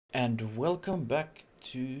And welcome back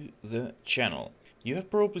to the channel. You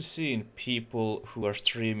have probably seen people who are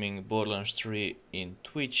streaming Borderlands 3 in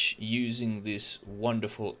Twitch using this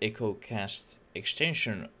wonderful Echocast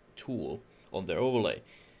extension tool on their overlay.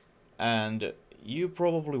 And you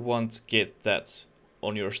probably want to get that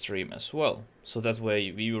on your stream as well. So that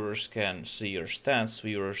way viewers can see your stats,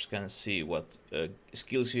 viewers can see what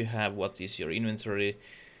skills you have, what is your inventory,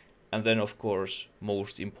 and then of course,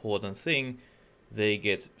 most important thing, they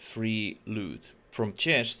get free loot from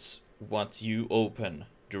chests what you open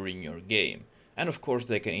during your game. And of course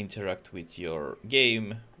they can interact with your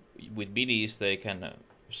game, with biddies, they can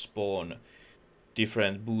spawn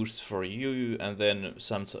different boosts for you, and then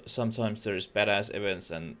sometimes there's badass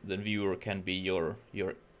events and the viewer can be your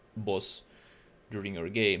boss during your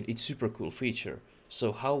game. It's super cool feature.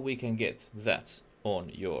 So how we can get that on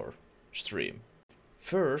your stream?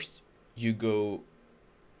 First, you go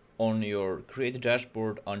on your create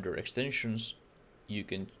dashboard under extensions. You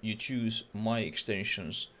choose my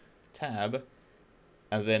extensions tab,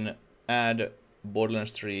 and then add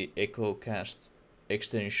Borderlands 3 Echocast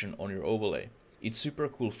extension on your overlay. It's super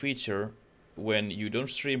cool feature. When you don't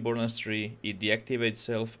stream Borderlands 3, it deactivates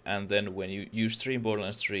itself, and then when you stream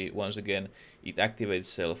Borderlands 3, once again, it activates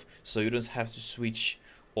itself, so you don't have to switch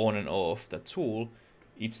on and off that tool.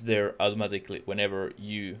 It's there automatically whenever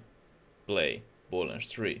you play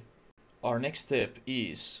Borderlands 3. Our next step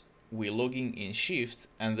is we logging in Shift,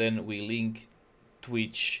 and then we link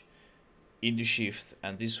Twitch into Shift,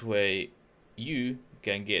 and this way you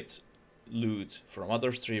can get loot from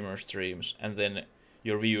other streamers' streams, and then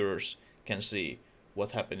your viewers can see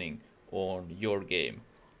what's happening on your game.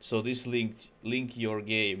 So this link your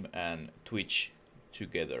game and Twitch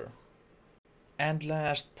together. And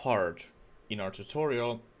last part in our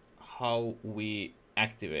tutorial, how we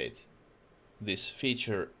activate this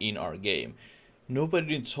feature in our game. Nobody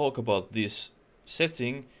didn't talk about this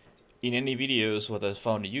setting in any videos what I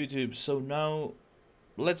found on YouTube, so now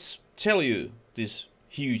let's tell you this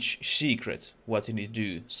huge secret what you need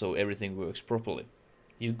to do so everything works properly.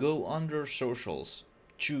 You go under socials,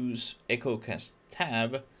 choose Echocast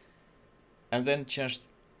tab, and then just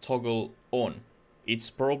toggle on.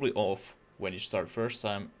 It's probably off when you start first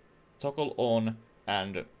time. Toggle on,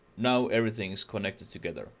 and now everything's connected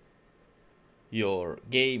together. Your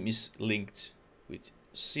game is linked with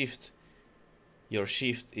Shift, your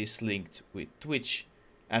Shift is linked with Twitch,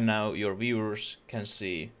 and now your viewers can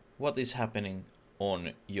see what is happening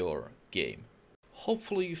on your game.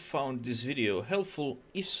 Hopefully you found this video helpful.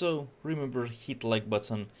 If so, remember hit like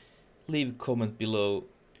button, leave a comment below.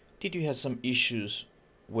 Did you have some issues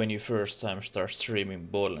when you first time start streaming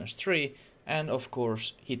Borderlands 3? And of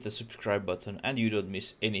course hit the subscribe button and you don't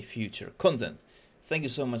miss any future content. Thank you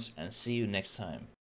so much and see you next time.